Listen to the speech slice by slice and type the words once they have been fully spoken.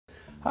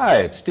Hi,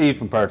 it's Steve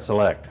from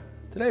PartSelect.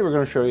 Today we're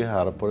going to show you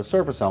how to put a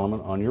surface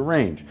element on your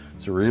range.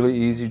 It's a really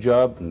easy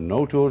job,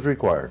 no tools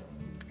required.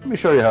 Let me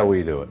show you how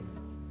we do it.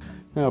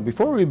 Now,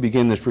 before we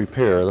begin this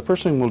repair, the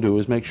first thing we'll do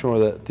is make sure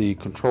that the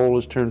control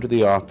is turned to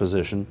the off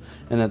position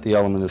and that the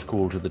element is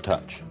cool to the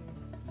touch.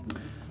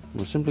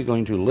 We're simply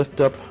going to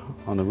lift up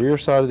on the rear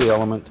side of the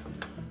element,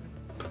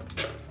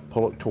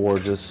 pull it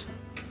towards us.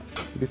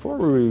 Before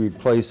we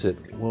replace it,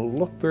 we'll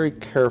look very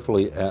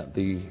carefully at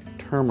the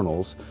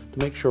terminals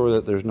to make sure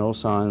that there's no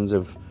signs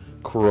of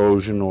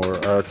corrosion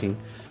or arcing.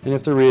 And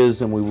if there is,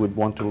 then we would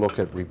want to look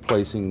at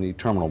replacing the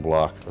terminal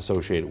block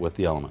associated with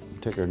the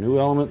element. Take our new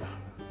element,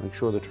 make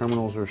sure the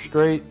terminals are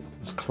straight,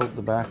 just tilt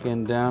the back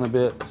end down a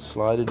bit,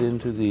 slide it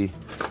into the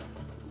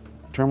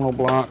terminal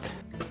block,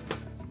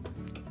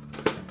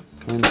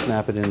 and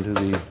snap it into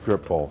the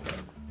drip hole.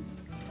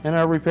 And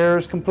our repair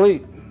is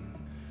complete.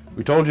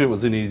 We told you it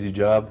was an easy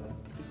job.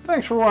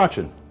 Thanks for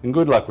watching, and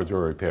good luck with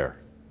your repair.